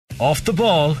Off the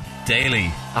Ball Daily.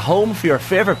 A home for your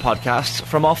favourite podcasts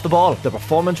from Off the Ball. The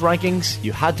performance rankings,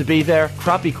 You Had to Be There,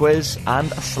 Crappy Quiz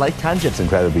and A Slight Tangent. It's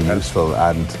incredibly useful,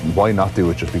 and why not do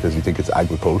it just because you think it's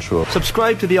agricultural?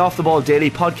 Subscribe to the Off the Ball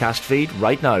Daily podcast feed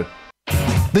right now.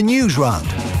 The News Round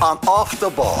on Off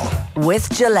the Ball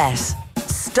with Gillette.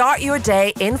 Start your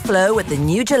day in flow with the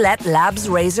new Gillette Labs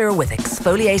Razor with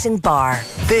exfoliating bar.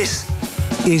 This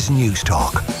is News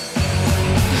Talk.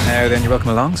 Now then, you're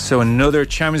welcome along. So another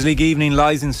Champions League evening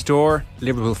lies in store.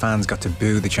 Liverpool fans got to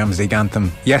boo the Champions League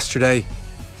anthem yesterday.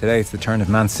 Today it's the turn of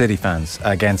Man City fans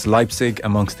against Leipzig.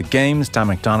 Amongst the games, Dan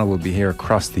McDonnell will be here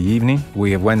across the evening.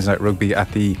 We have Wednesday night rugby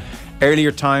at the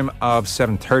earlier time of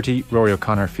 7:30. Rory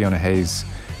O'Connor, Fiona Hayes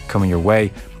coming your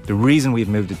way. The reason we've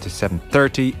moved it to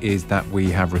 7:30 is that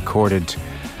we have recorded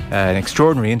an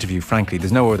extraordinary interview. Frankly,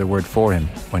 there's no other word for him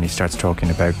when he starts talking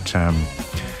about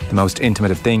the most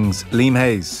intimate of things. Liam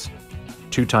Hayes,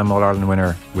 two-time All-Ireland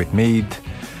winner with Meath,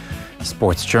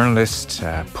 sports journalist,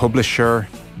 publisher,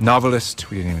 novelist.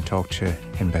 We didn't even talk to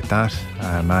him about that.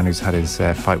 A man who's had his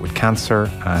fight with cancer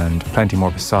and plenty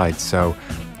more besides. So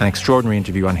an extraordinary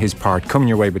interview on his part coming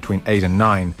your way between 8 and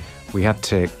 9. We had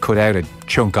to cut out a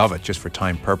chunk of it just for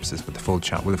time purposes, but the full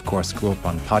chat will of course go up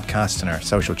on podcast and our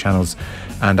social channels,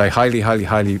 and I highly, highly,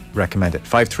 highly recommend it.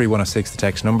 53106 the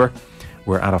text number.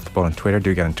 We're at Off the Ball on Twitter.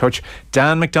 Do get in touch.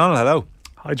 Dan McDonnell, hello.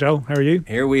 Hi Joe, how are you?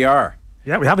 Here we are.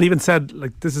 Yeah, we haven't even said,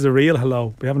 like, this is a real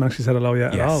hello. We haven't actually said hello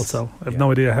yet at all, so I have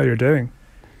no idea how you're doing.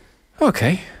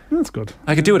 Okay. That's good.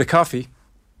 I could do with a coffee.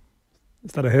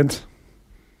 Is that a hint?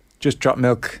 Just drop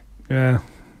milk. Yeah.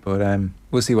 But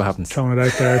we'll see what happens. Throwing it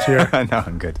out there to you. No,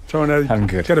 I'm good. Throwing it out. I'm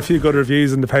good. Get a few good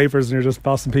reviews in the papers and you're just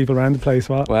bossing people around the place.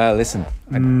 What? Well, listen,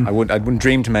 I wouldn't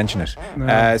dream to mention it.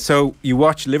 No. So you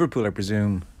watched Liverpool, I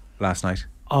presume, last night?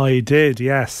 I did,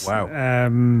 yes. Wow.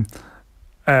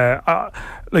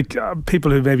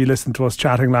 People who maybe listened to us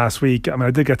chatting last week, I mean,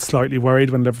 I did get slightly worried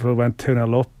when Liverpool went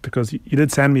 2-0 up, because you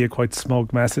did send me a quite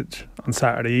smug message on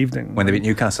Saturday evening. When they beat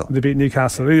Newcastle? They beat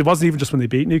Newcastle. It wasn't even just when they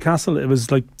beat Newcastle, it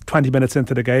was like 20 minutes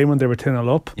into the game when they were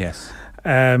 2-0 up. Yes.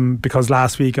 Because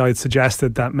last week I had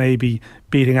suggested that maybe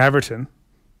beating Everton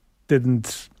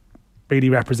didn't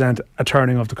really represent a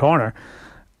turning of the corner,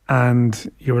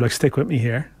 and you were like, stick with me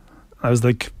here. I was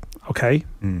like, okay.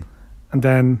 And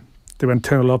then they went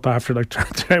 2-0 up after like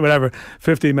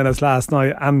 15 minutes last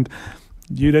night, and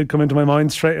you did come into my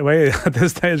mind straight away at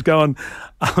this stage going,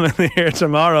 I'm in here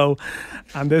tomorrow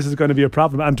and this is going to be a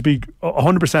problem. And to be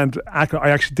 100% accurate, I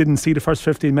actually didn't see the first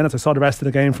 15 minutes. I saw the rest of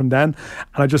the game from then,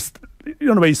 and I just, you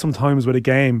know the way sometimes with a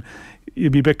game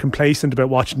you'd be a bit complacent about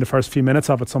watching the first few minutes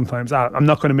of it sometimes. I'm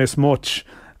not going to miss much,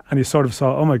 and you sort of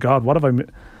saw, oh my God, what have I,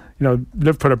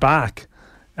 Liverpool are back.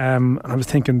 And I was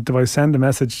thinking, do I send a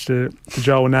message to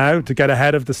Joe now to get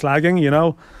ahead of the slagging,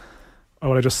 or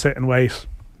will I just sit and wait?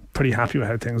 Pretty happy with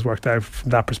how things worked out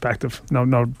from that perspective.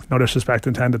 No disrespect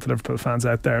intended to Liverpool fans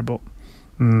out there, but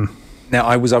Now,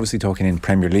 I was obviously talking in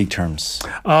Premier League terms.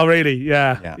 Oh really?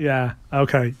 Yeah.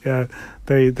 Okay, yeah.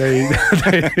 They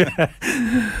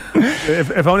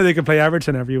if only they could play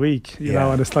Everton every week, you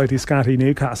know, and a slightly scanty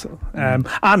Newcastle.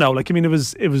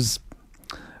 It was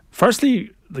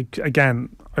firstly, like, again,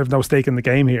 I have no stake in the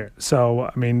game here, so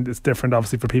I mean it's different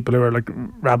obviously for people who are like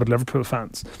rabid Liverpool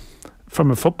fans. From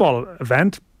a football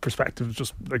event perspective, it's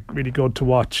just like really good to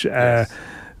watch the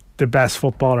best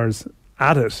footballers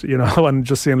at it, and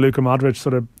just seeing Luka Modric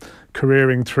sort of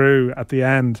careering through at the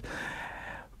end.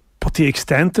 But the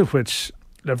extent of which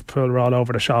Liverpool were all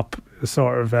over the shop is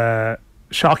sort of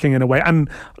shocking in a way. And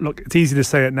look, it's easy to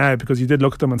say it now because you did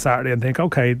look at them on Saturday and think,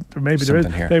 okay, maybe there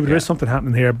is something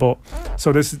happening here. But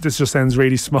so this just sounds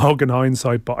really smug in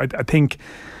hindsight. But I think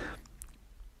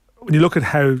when you look at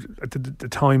how the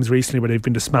times recently where they've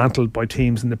been dismantled by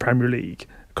teams in the Premier League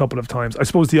a couple of times, I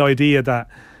suppose the idea that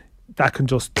can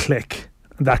just click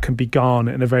and that can be gone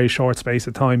in a very short space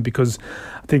of time, because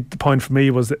I think the point for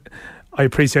me was that I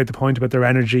appreciate the point about their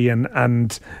energy and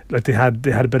like they had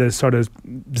a bit of sort of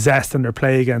zest in their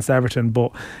play against Everton,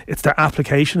 but it's their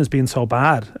application has been so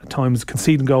bad at times,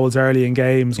 conceding goals early in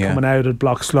games, coming out of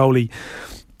blocks slowly,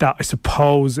 that I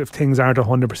suppose if things aren't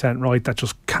 100% right, that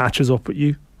just catches up with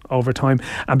you over time.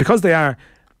 And because they are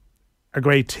a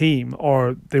great team,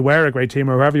 or they were a great team,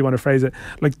 or however you want to phrase it,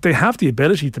 like they have the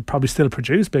ability to probably still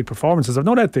produce big performances. I've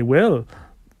no doubt they will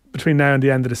between now and the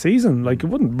end of the season. Like, it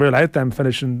wouldn't rule out them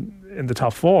finishing in the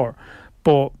top four,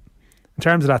 but in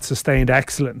terms of that sustained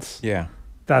excellence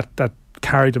that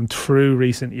carried them through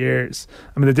recent years.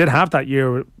 I mean, they did have that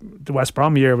year, the West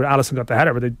Brom year, where Alisson got the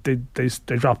header, but they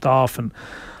dropped off. And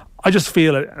I just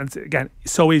feel it, and again,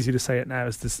 it's so easy to say it now,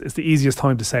 it's the easiest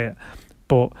time to say it,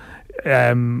 But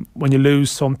when you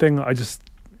lose something, I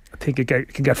think it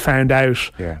can get found out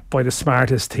by the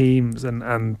smartest teams,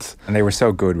 and they were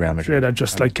so good, Real Madrid. They're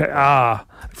just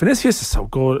Vinicius is so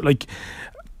good. Like,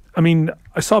 I mean,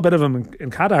 I saw a bit of him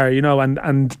in Qatar,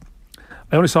 and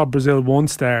I only saw Brazil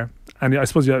once there, and I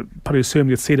suppose you probably assumed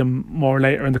you'd see them more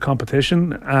later in the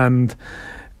competition, and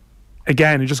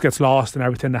again, he just gets lost in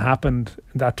everything that happened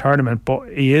in that tournament. But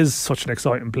he is such an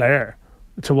exciting player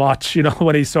to watch,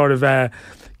 when he sort of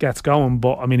gets going.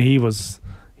 But I mean, he was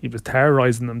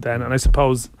terrorising them then, and I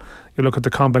suppose you look at the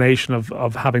combination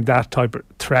of having that type of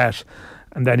threat,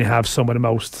 and then you have some of the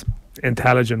most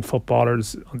intelligent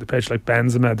footballers on the pitch like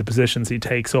Benzema, the positions he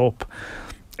takes up.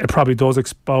 It probably does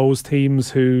expose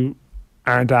teams who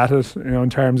aren't at it, in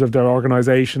terms of their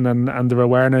organisation and their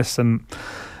awareness.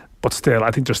 But still, I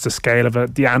think just the scale of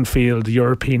it, the Anfield, the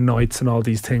European nights, and all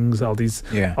these things, all these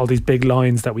big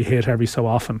lines that we hit every so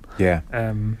often. Yeah.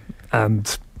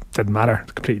 And didn't matter,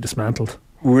 completely dismantled.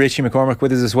 Richie McCormick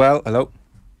with us as well. Hello.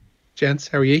 Gents,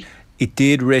 how are you? It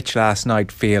did, Rich, last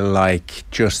night feel like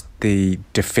just the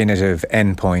definitive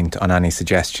endpoint on any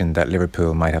suggestion that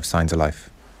Liverpool might have signs of life.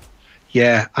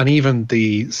 Yeah, and even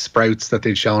the sprouts that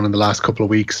they'd shown in the last couple of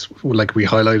weeks, like we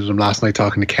highlighted them last night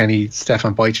talking to Kenny,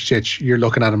 Stefan Bajcetic, you're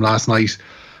looking at him last night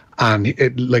and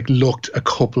it looked a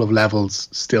couple of levels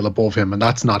still above him, and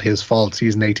that's not his fault.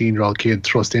 He's an 18-year-old kid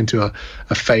thrust into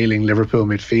a failing Liverpool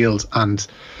midfield and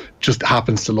just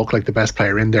happens to look like the best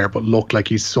player in there, but look like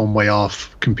he's some way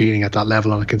off competing at that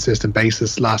level on a consistent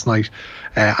basis last night.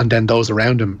 And then those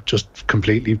around him just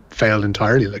completely failed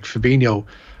entirely. Like Fabinho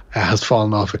has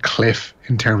fallen off a cliff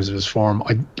in terms of his form.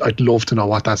 I'd love to know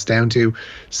what that's down to.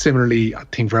 Similarly, I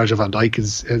think Virgil van Dijk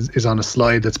is on a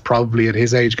slide that's probably at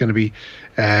his age going to be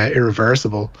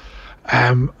irreversible.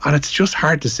 And it's just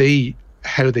hard to see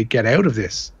how they get out of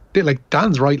this. Like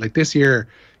Dan's right, like this year,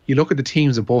 you look at the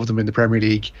teams above them in the Premier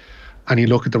League and you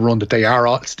look at the run that they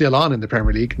are still on in the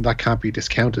Premier League, and that can't be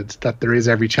discounted, that there is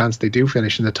every chance they do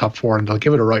finish in the top four and they'll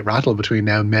give it a right rattle between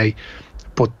now and May.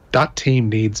 But that team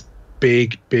needs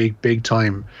big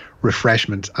time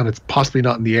refreshment, and it's possibly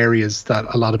not in the areas that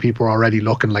a lot of people are already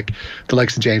looking, like the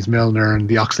likes of James Milner and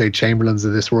the Oxlade-Chamberlains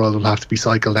of this world will have to be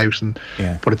cycled out,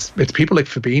 but it's people like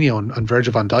Fabinho and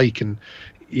Virgil van Dijk and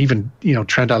even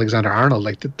Trent Alexander-Arnold,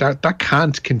 like that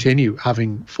can't continue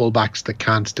having fullbacks that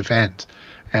can't defend.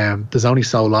 There's only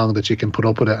so long that you can put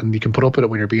up with it, and you can put up with it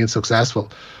when you're being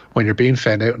successful. When you're being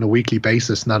fed out on a weekly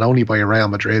basis, not only by Real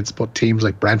Madrid's but teams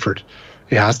like Brentford,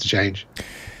 it has to change.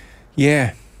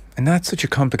 Yeah, and that's such a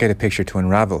complicated picture to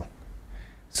unravel.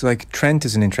 So like Trent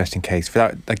is an interesting case for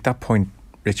that, like that point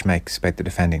Rich makes about the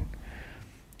defending.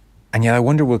 And yet I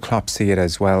wonder, will Klopp see it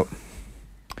as well?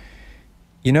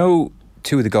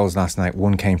 Two of the goals last night,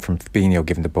 one came from Fabinho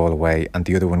giving the ball away, and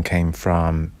the other one came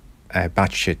from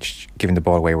Bajcetic giving the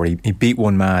ball away, where he beat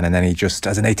one man and then he just,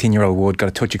 as an 18-year-old would, got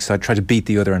a touch excited, tried to beat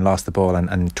the other and lost the ball,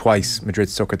 and twice Madrid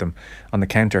suckered them on the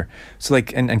counter. So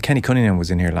like, and Kenny Cunningham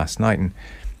was in here last night and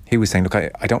he was saying, look,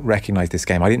 I don't recognise this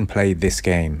game. I didn't play this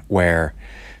game where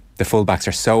the fullbacks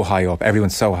are so high up,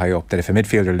 everyone's so high up, that if a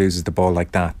midfielder loses the ball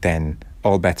like that, then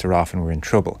all bets are off and we're in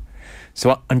trouble.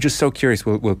 So I'm just so curious,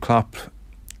 will Klopp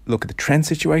look at the Trent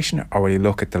situation, or will he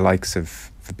look at the likes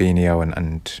of Fabinho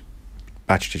and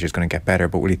Bajcetic is going to get better,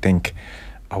 but will he think,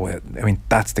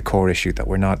 that's the core issue, that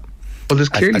we're not... Well, there's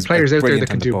clearly players out there that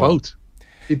can do both.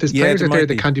 There's players out there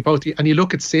that can do both. And you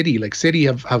look at City, like City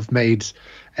have made...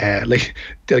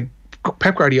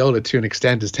 Pep Guardiola to an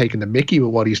extent has taken the mickey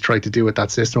with what he's tried to do with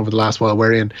that system over the last while,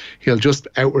 wherein he'll just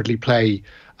outwardly play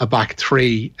a back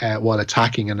three while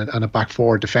attacking and a back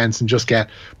four defence, and just get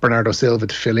Bernardo Silva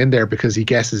to fill in there because he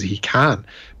guesses he can.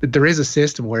 But there is a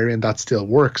system wherein that still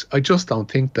works. I just don't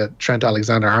think that Trent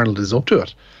Alexander-Arnold is up to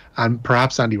it. And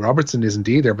perhaps Andy Robertson isn't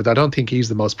either, but I don't think he's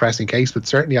the most pressing case. But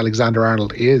certainly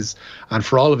Alexander-Arnold is. And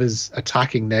for all of his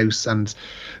attacking nous and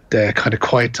the kind of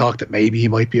quiet talk that maybe he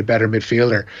might be a better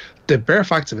midfielder, the bare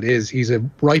facts of it is he's a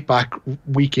right back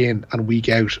week in and week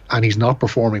out, and he's not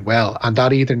performing well. And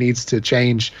that either needs to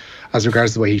change as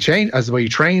regards the way he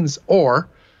trains, or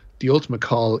the ultimate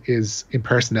call is in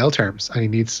personnel terms, and he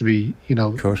needs to be,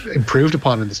 improved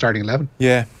upon in the starting 11.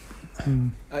 Yeah.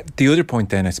 The other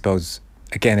point then, I suppose,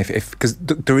 again, because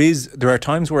there are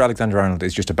times where Alexander-Arnold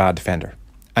is just a bad defender,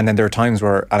 and then there are times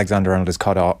where Alexander-Arnold is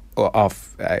caught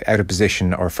off out of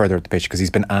position or further up the pitch because he's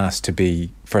been asked to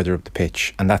be further up the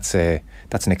pitch, and that's an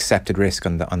accepted risk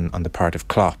on the part of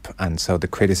Klopp. And so the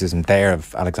criticism there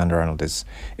of Alexander-Arnold is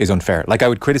unfair. Like, I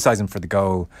would criticise him for the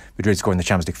goal Madrid scored in the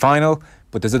Champions League final,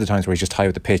 but there's other times where he's just high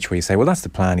up the pitch where you say, well, that's the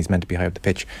plan, he's meant to be high up the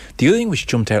pitch. The other thing which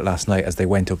jumped out last night as they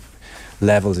went up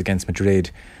levels against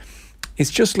Madrid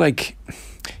it's just like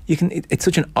it's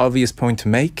such an obvious point to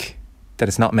make that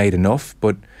it's not made enough,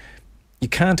 but you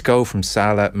can't go from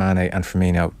Salah, Mane and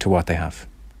Firmino to what they have.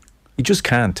 You just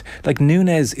can't. Like,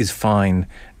 Núñez is fine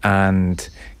and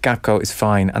Gakpo is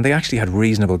fine, and they actually had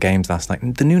reasonable games last night.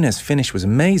 And the Núñez finish was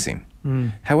amazing.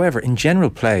 However, in general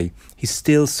play, he's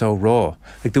still so raw.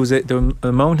 Like, there was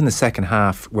a moment in the second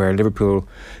half where Liverpool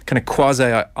kind of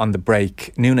quasi on the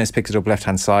break, Núñez picks it up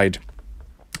left-hand side,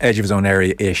 edge of his own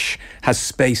area-ish, has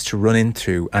space to run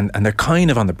into, and they're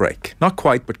kind of on the break. Not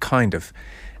quite, but kind of.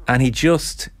 And he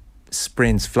just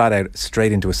sprints flat out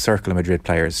straight into a circle of Madrid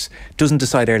players. Doesn't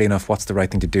decide early enough what's the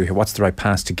right thing to do here, what's the right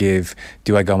pass to give.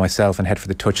 Do I go myself and head for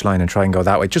the touchline and try and go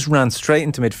that way? Just ran straight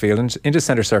into midfield, into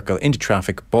centre circle, into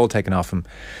traffic, ball taken off him.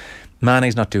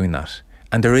 Mane's not doing that.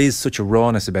 And there is such a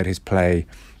rawness about his play.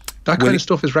 That kind of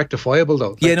stuff is rectifiable,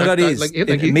 though. That is.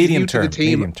 Medium term.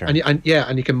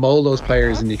 And you can mould those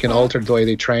players, and you can alter the way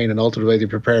they train, and alter the way they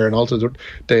prepare, and alter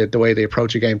the way they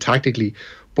approach a game tactically.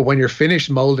 But when you're finished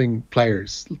moulding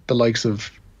players, the likes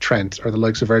of Trent or the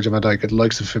likes of Virgil van Dijk or the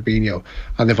likes of Fabinho,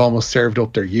 and they've almost served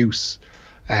up their use,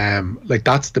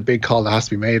 that's the big call that has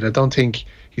to be made. I don't think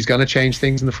he's going to change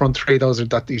things in the front three.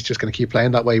 He's just going to keep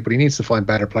playing that way, but he needs to find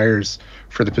better players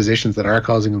for the positions that are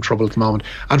causing him trouble at the moment.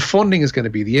 And funding is going to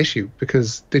be the issue,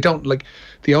 because they don't, like,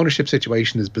 the ownership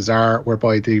situation is bizarre,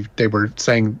 whereby they were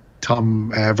saying, Tom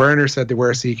Werner said they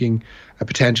were seeking a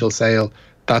potential sale.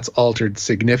 That's altered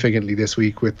significantly this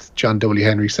week with John W.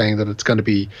 Henry saying that it's going to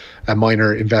be a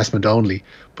minor investment only.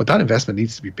 But that investment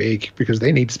needs to be big, because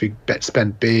they need to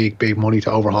spend big money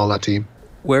to overhaul that team.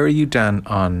 Where are you, Dan,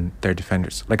 on their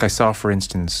defenders? Like, I saw, for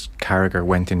instance, Carragher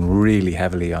went in really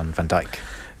heavily on Van Dijk.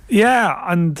 Yeah,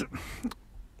 and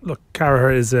look,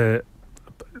 Carragher is I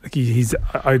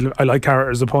like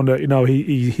Carragher as a pundit. You know,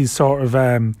 he's sort of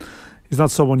he's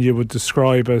not someone you would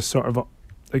describe as sort of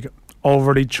like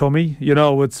overly chummy, you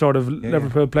know, with sort of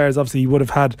Liverpool players. Obviously, he would have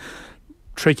had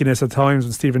trickiness at times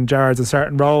when Steven Gerrard's in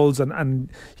certain roles, and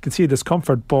you can see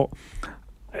discomfort. But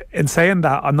in saying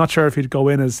that, I'm not sure if he'd go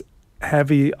in as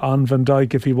heavy on Van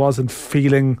Dijk if he wasn't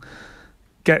sensing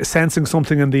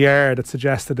something in the air that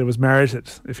suggested it was merited,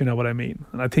 if you know what I mean.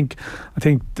 And I think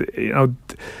you know,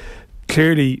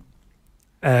 clearly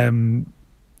there's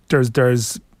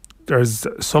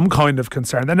some kind of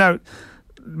concern. And now,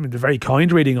 I mean, the very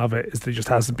kind reading of it is that he just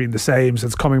hasn't been the same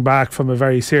since coming back from a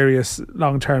very serious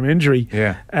long-term injury.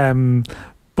 Yeah.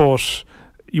 But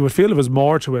you would feel there was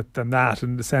more to it than that,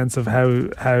 in the sense of how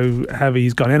heavy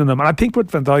he's gone in on them. And I think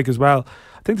with Van Dijk as well,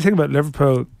 I think the thing about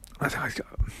Liverpool, I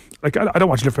don't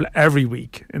watch Liverpool every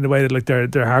week in the way that, like, they're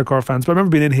hardcore fans. But I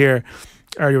remember being in here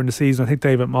earlier in the season. I think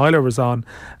David Myler was on,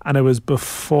 and it was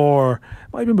before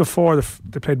they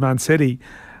played Man City.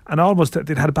 And almost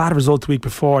they'd had a bad result the week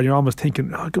before, and you're almost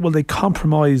thinking, will they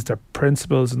compromise their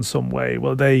principles in some way?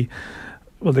 Will they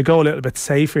go a little bit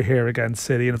safer here against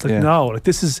City? And it's like, no, like,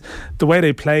 this is the way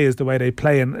they play, is the way they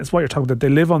play, and it's what you're talking about. They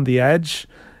live on the edge,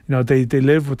 you know. They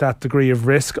live with that degree of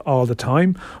risk all the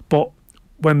time. But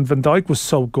when Van Dijk was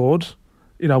so good,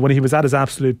 you know, when he was at his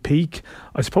absolute peak,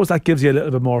 I suppose that gives you a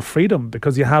little bit more freedom,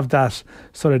 because you have that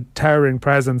sort of towering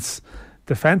presence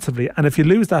defensively. And if you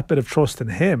lose that bit of trust in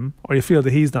him, or you feel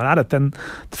that he's not at it, then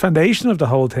the foundation of the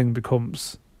whole thing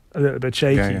becomes a little bit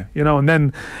shaky, you know. And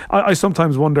then I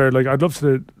sometimes wonder, like, I'd love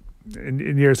to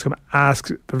in years to come ask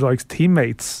the like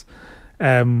teammates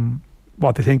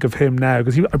what they think of him now,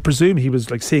 because I presume he was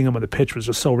like, seeing him on the pitch was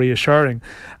just so reassuring,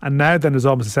 and now then there's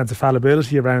almost a sense of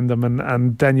fallibility around them,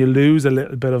 and then you lose a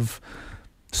little bit of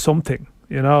something,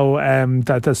 you know,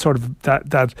 that sort of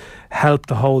that helped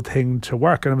the whole thing to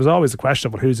work. And it was always a question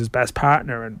of, well, who's his best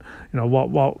partner, and, you know,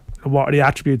 what are the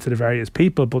attributes of the various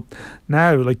people. But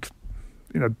now, like,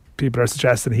 you know, people are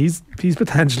suggesting he's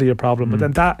potentially a problem. But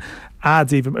then that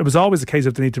adds even. It was always the case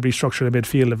of they need to restructure the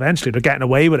midfield eventually. They're getting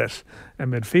away with it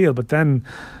in midfield, but then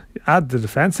you add the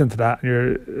defence into that,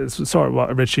 and it's sort of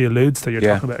what Richie alludes to. You're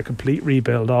talking about a complete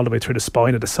rebuild all the way through the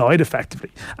spine of the side,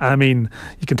 effectively. I mean,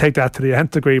 you can take that to the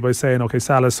nth degree by saying, okay,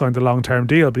 Salah's signed a long-term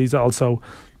deal, but he's also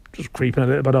just creeping a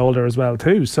little bit older as well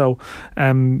too. So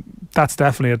that's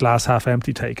definitely a glass half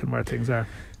empty take on where things are.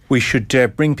 We should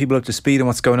bring people up to speed on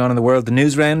what's going on in the world. The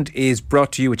news round is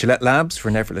brought to you with Gillette Labs for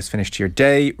an effortless finish to your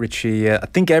day. Richie, I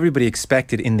think everybody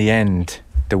expected in the end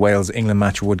the Wales-England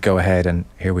match would go ahead, and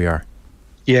here we are.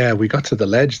 Yeah, we got to the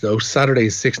ledge though.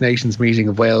 Saturday's Six Nations meeting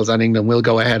of Wales and England will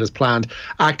go ahead as planned.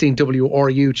 Acting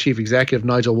WRU Chief Executive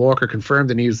Nigel Walker confirmed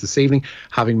the news this evening,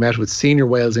 having met with senior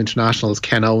Wales internationals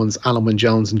Ken Owens, Alan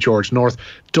Wynne-Jones and George North.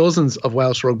 Dozens of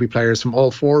Welsh rugby players from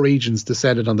all 4 regions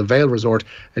descended on the Vale Resort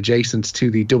adjacent to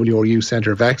the WRU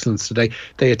Centre of Excellence today.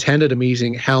 They attended a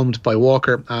meeting helmed by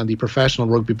Walker and the Professional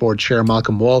Rugby Board Chair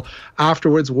Malcolm Wall.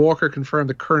 Afterwards, Walker confirmed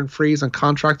the current freeze on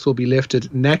contracts will be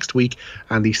lifted next week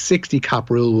and the 60 cap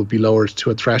rule will be lowered to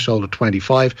a threshold of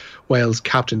 25. Wales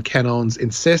captain Ken Owens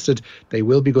insisted they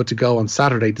will be good to go on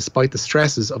Saturday despite the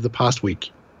stresses of the past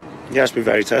week. Yeah, it's been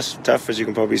very tough, as you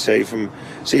can probably see from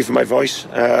my voice.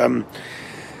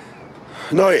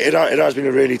 No, it has been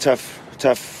a really tough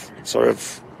sort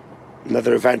of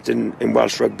another event in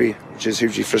Welsh rugby, which is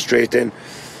hugely frustrating.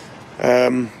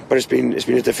 But it's been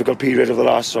a difficult period of the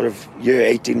last sort of year,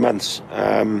 18 months.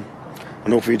 And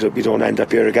hopefully we don't end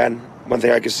up here again. One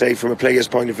thing I could say from a player's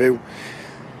point of view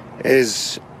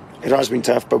is it has been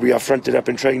tough, but we are fronted up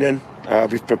in training.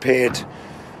 We've prepared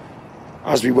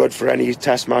as we would for any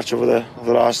test match over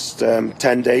the last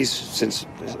 10 days since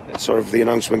sort of the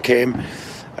announcement came.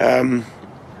 And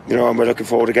we're looking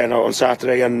forward to getting out on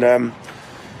Saturday and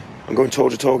going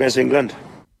toe-to-toe against England.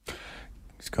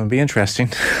 It's going to be interesting.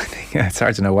 It's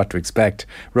hard to know what to expect.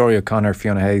 Rory O'Connor,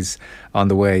 Fiona Hayes on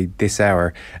the way this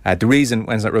hour. The reason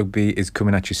Wednesday Night Rugby is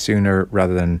coming at you sooner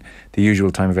rather than the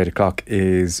usual time of 8 o'clock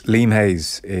is Liam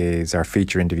Hayes is our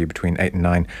feature interview between 8 and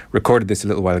 9. Recorded this a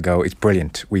little while ago. It's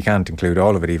brilliant. We can't include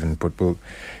all of it even, but we'll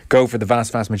go for the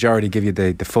vast majority, give you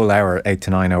the full hour, 8 to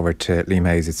 9 over to Liam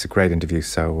Hayes. It's a great interview,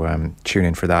 so tune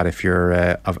in for that if you're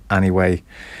of any way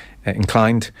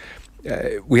inclined.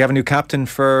 We have a new captain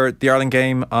for the Ireland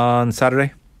game on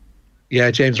Saturday.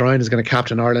 Yeah, James Ryan is going to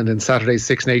captain Ireland in Saturday's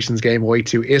Six Nations game away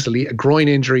to Italy. A groin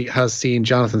injury has seen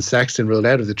Jonathan Sexton ruled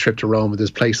out of the trip to Rome, with his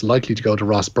place likely to go to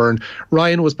Ross Byrne.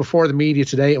 Ryan was before the media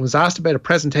today and was asked about a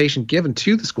presentation given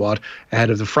to the squad ahead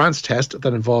of the France test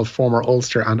that involved former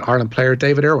Ulster and Ireland player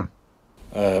David Irwin.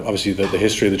 Obviously the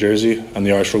history of the jersey and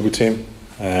the Irish rugby team,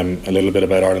 a little bit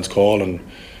about Ireland's call, and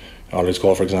Ireland's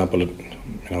call, for example,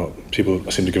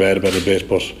 people seem to give out about it a bit,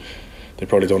 but they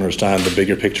probably don't understand the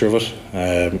bigger picture of it,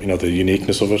 the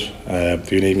uniqueness of it,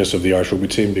 the uniqueness of the Irish rugby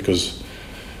team, because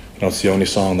it's the only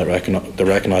song that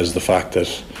recognises the fact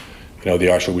that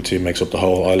the Irish rugby team makes up the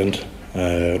whole island,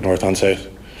 north and south,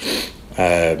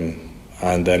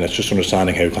 and then it's just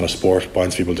understanding how kind of sport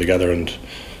binds people together, and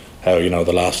how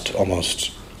the last almost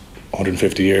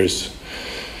 150 years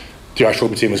the Irish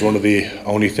rugby team is one of the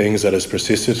only things that has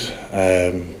persisted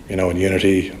in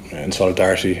unity and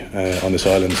solidarity on this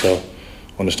island. So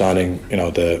understanding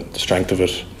the strength of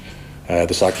it,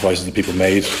 the sacrifices that people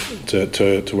made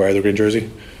to wear the green jersey,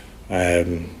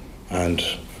 and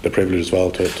the privilege as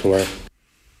well to wear.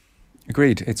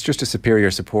 Agreed. It's just a superior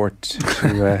support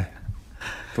to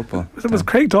football. Was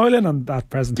Craig Doyle in on that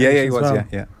presentation? Yeah, he was. Well?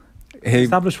 Yeah. He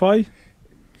established why?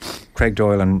 Craig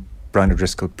Doyle and Brian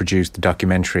O'Driscoll produced the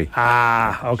documentary.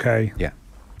 Okay. Yeah.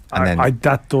 And then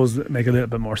that does make a little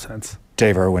bit more sense.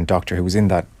 Dave Irwin, doctor, who was in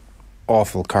that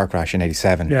awful car crash in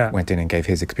 87, went in and gave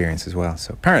his experience as well.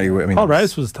 So apparently, Paul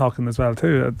Rouse was talking as well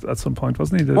too at some point,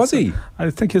 wasn't he? Was he? I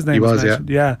think his name was mentioned.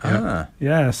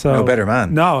 Yeah. So no better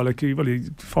man. No, he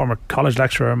former college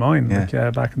lecturer of mine.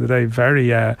 Back in the day,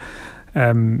 very.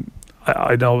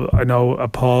 I know a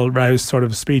Paul Rouse sort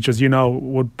of speech, as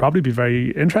would probably be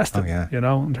very interesting.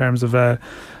 In terms of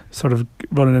sort of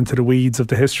running into the weeds of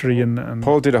the history and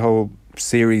Paul did a whole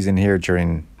series in here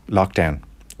during lockdown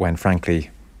when, frankly,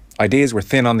 ideas were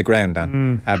thin on the ground,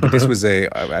 Dan. But this was a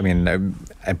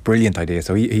brilliant idea.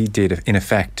 So he did, in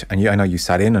effect, and I know you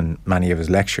sat in on many of his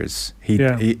lectures. He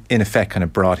in effect kind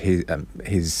of brought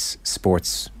his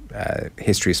sports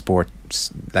history of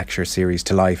sports lecture series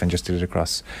to life and just did it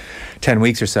across 10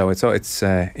 weeks or so. It's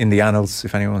in the annals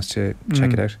if anyone wants to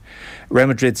check it out. Real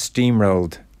Madrid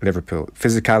steamrolled Liverpool.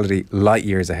 Physicality light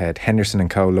years ahead. Henderson and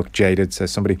co looked jaded,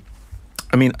 says somebody.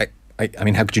 I mean,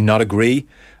 how could you not agree?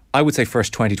 I would say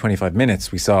first 20-25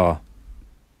 minutes we saw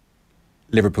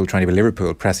Liverpool trying to be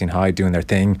Liverpool, pressing high, doing their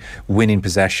thing, winning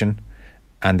possession,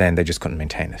 and then they just couldn't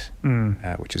maintain it,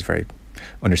 which is very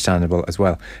understandable as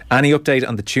well. Any update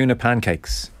on the tuna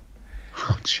pancakes?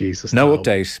 Oh Jesus! No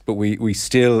update, but we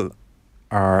still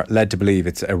are led to believe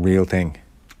it's a real thing.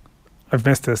 I've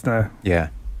missed this now. Yeah,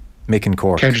 Mick and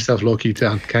Cork. Count yourself lucky,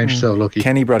 Dan. Count yourself lucky.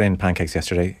 Kenny brought in pancakes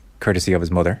yesterday, courtesy of his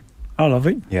mother. Oh,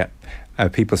 lovely. Yeah,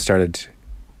 people started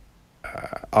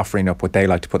offering up what they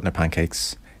like to put in their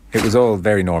pancakes. It was all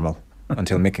very normal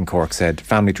until Mick and Cork said,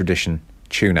 family tradition,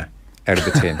 tuna out of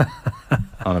the tin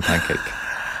on a pancake.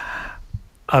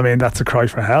 I mean, that's a cry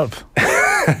for help.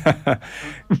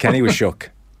 Kenny was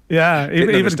shook. Yeah,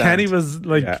 even understand. Kenny was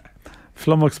like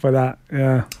flummoxed by that.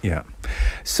 Yeah.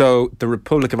 So the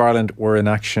Republic of Ireland were in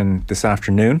action this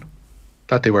afternoon.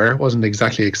 That they were. It wasn't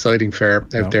exactly exciting fare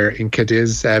out there in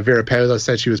Cadiz. Vera Paulo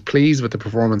said she was pleased with the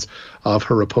performance of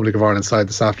her Republic of Ireland side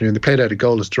this afternoon. They played out a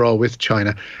goalless draw with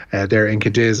China there in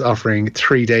Cadiz, offering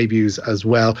 3 debuts as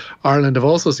well. Ireland have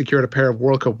also secured a pair of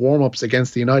World Cup warm-ups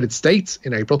against the United States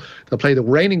in April. They'll play the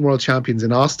reigning world champions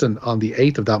in Austin on the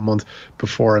 8th of that month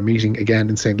before a meeting again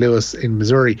in St. Louis in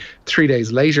Missouri 3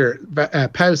 days later.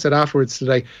 Pau said afterwards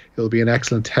today it will be an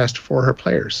excellent test for her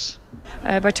players.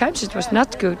 By times it was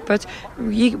not good, but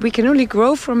we can only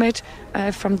grow from it,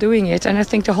 from doing it. And I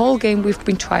think the whole game we've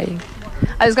been trying.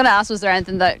 I was going to ask, was there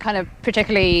anything that kind of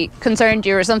particularly concerned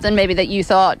you, or something maybe that you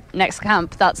thought next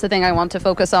camp, that's the thing I want to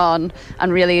focus on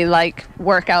and really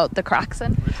work out the cracks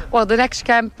in? Well, the next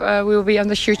camp we will be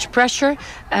under huge pressure,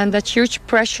 and that huge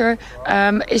pressure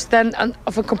is then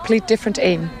of a complete different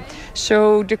aim.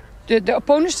 So the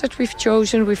opponents that we've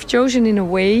chosen in a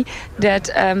way that,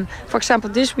 for example,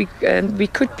 this week we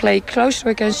could play closer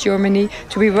against Germany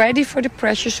to be ready for the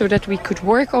pressure so that we could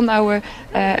work on our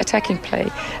attacking play.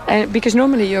 Because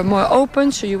normally you're more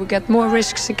open, so you will get more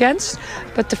risks against.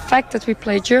 But the fact that we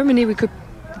play Germany, we could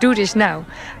do this now.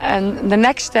 And the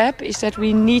next step is that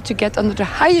we need to get under the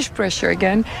highest pressure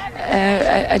again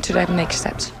to the next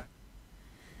steps.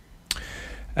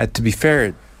 To be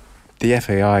fair, the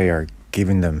FAI are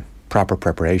giving them proper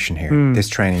preparation here. This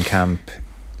training camp,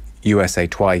 USA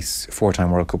twice,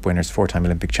 4-time World Cup winners, 4-time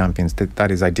Olympic champions,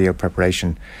 that is ideal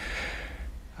preparation.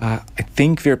 I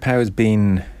think Vera Pauw has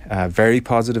been very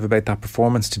positive about that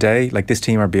performance today. Like, this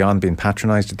team are beyond being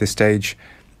patronised at this stage.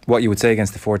 What you would say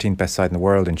against the 14th best side in the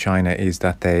world in China is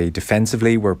that they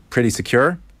defensively were pretty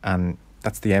secure, and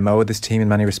that's the MO of this team in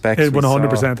many respects. It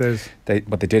 100% is.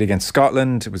 What they did against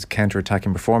Scotland, it was a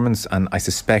counter-attacking performance, and I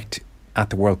suspect at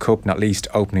the World Cup, not least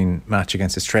opening match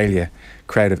against Australia,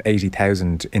 crowd of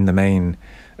 80,000 in the main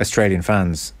Australian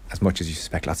fans, as much as you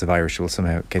suspect lots of Irish will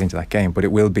somehow get into that game, but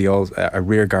it will be all a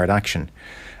rear guard action,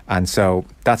 and so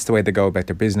that's the way they go about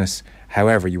their business.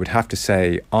 However, you would have to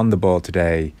say on the ball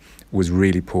today was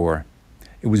really poor.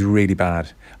 It was really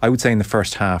bad. I would say in the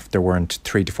first half there weren't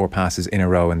 3 to 4 passes in a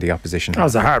row in the opposition. That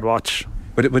was a hard watch.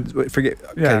 But it would forget,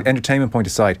 okay, entertainment point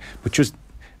aside, but just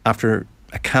after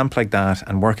a camp like that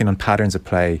and working on patterns of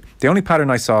play, the only pattern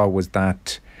I saw was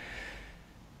that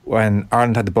when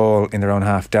Ireland had the ball in their own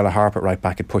half, Della Harper at right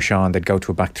back would push on, they'd go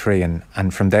to a back three,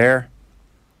 and from there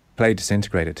play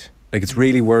disintegrated. Like, it's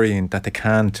really worrying that they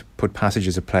can't put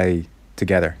passages of play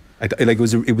together. It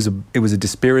was a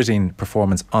dispiriting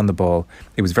performance on the ball.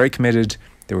 It was very committed,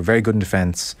 they were very good in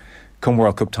defence. Come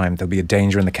World Cup time, there'll be a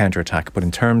danger in the counter-attack, but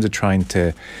in terms of trying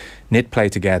to knit play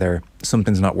together,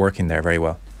 something's not working there very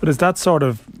well. But is that sort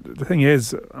of, the thing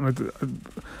is,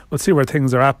 we'll see where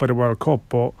things are at by the World Cup,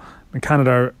 but in Canada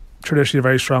are traditionally a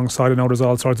very strong side. I know there's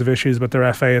all sorts of issues with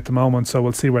their FA at the moment, so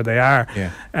we'll see where they are.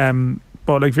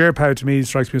 But like, Vera Pauw to me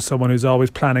strikes me as someone who's always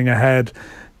planning ahead.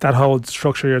 That whole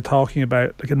structure you're talking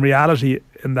about, like, in reality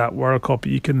in that World Cup,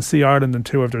 you can see Ireland in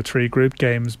 2 of their 3 group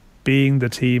games being the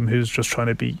team who's just trying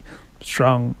to be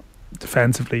strong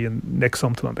defensively and nick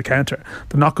something on the counter.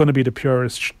 They're not going to be the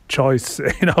purest choice,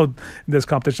 in this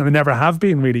competition. They never have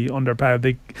been really under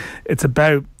Pauw. It's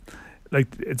about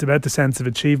the sense of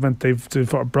achievement. They've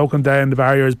broken down the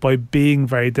barriers by being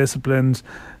very disciplined,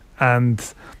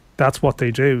 and that's what they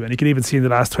do. And you can even see in the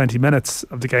last 20 minutes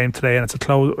of the game today, and it's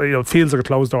it feels like a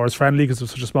closed doors friendly because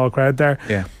there's such a small crowd there.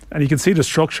 Yeah. And you can see the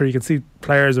structure. You can see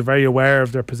players are very aware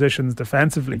of their positions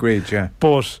defensively. Agreed. Yeah.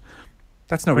 But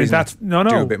that's no reason. To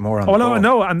do a bit more on the ball.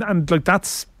 No, and like,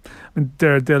 that's, I mean,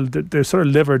 they'll sort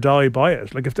of live or die by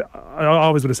it. Like, I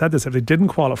always would have said this, if they didn't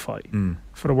qualify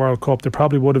for the World Cup, there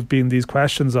probably would have been these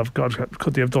questions of, God,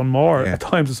 could they have done more at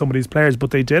times with some of these players? But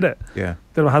they did it. Yeah,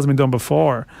 that hasn't been done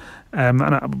before. And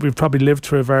we've probably lived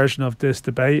through a version of this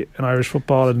debate in Irish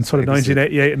football in sort of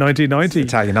 1988 and 1990.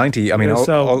 Italian 90. I mean,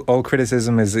 all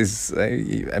criticism is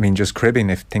just cribbing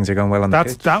if things are going well on the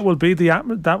pitch. That will be the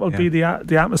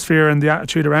atmosphere and the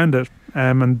attitude around it.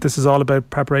 And this is all about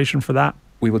preparation for that.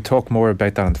 We will talk more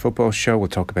about that on the football show. We'll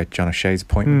talk about John O'Shea's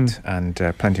appointment and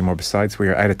plenty more besides. We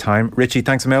are out of time. Richie,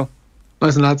 thanks a mil.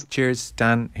 Nice, lads. Cheers.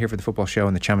 Dan here for the football show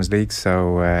and the Champions League.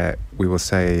 So we will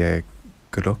say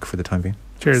good luck for the time being.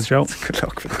 Cheers, Joe. Good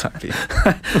luck for the time being.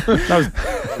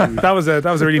 that was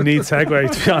a really neat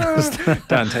segue, to be honest.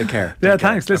 Dan, take care.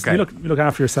 Thanks. Listen, you look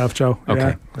after yourself, Joe.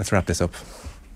 Okay, let's wrap this up.